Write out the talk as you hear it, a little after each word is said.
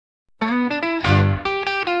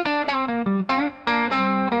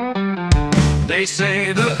They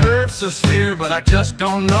say the earth's a sphere, but I just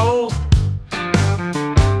don't know.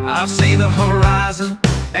 I've seen the horizon,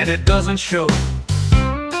 and it doesn't show.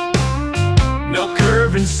 No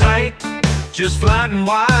curve in sight, just flat and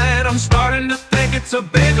wide. I'm starting to think it's a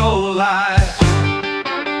big old lie.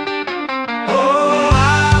 Oh,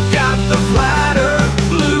 I've got the flat earth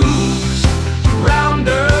blues. Round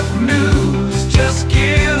earth news just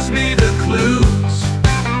gives me the clues.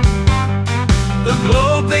 The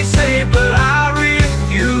globe they say, but I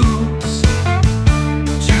refuse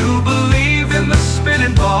to believe in the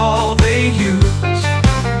spinning ball they use.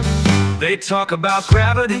 They talk about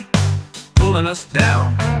gravity pulling us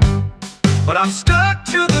down, but I'm stuck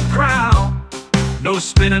to the ground, no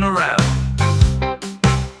spinning around.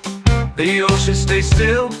 The ocean stays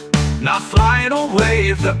still, not flying away.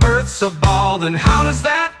 If the earth's a ball, then how does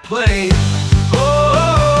that play?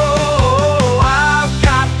 Oh, I've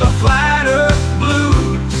got the flat earth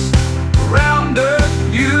blues. Round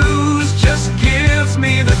earth news just gives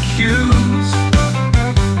me the cues.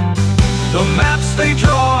 The maps they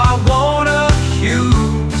draw I wanna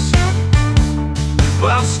use,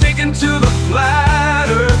 but I'm sticking to the flat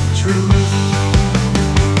earth truth.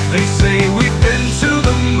 They say we've been to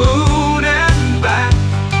the moon and back,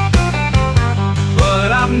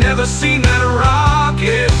 but I've never seen that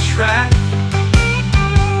rocket track.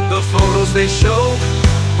 The photos they show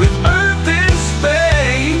with Earth in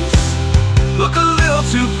space look a little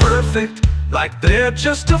too perfect, like they're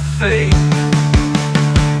just a fake.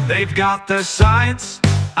 They've got their science,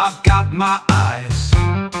 I've got my eyes.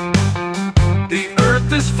 The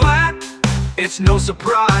earth is flat, it's no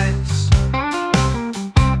surprise.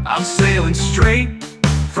 I'm sailing straight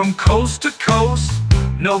from coast to coast.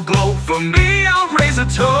 No globe for me, I'll raise a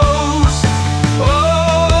toast.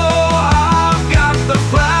 Oh, I've got the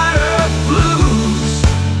flat earth blues.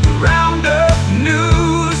 Round earth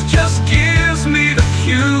news just gives me the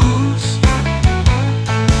cues.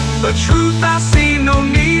 The truth I see, no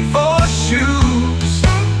need for shoes.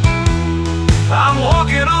 I'm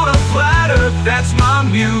walking on a flat earth, that's my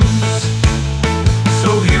muse.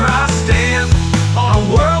 So here I stand on a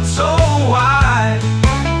world so wide,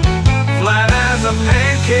 flat as a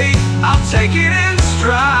pancake, I'll take it in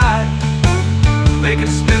stride. They can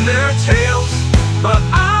spin their tails, but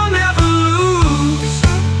I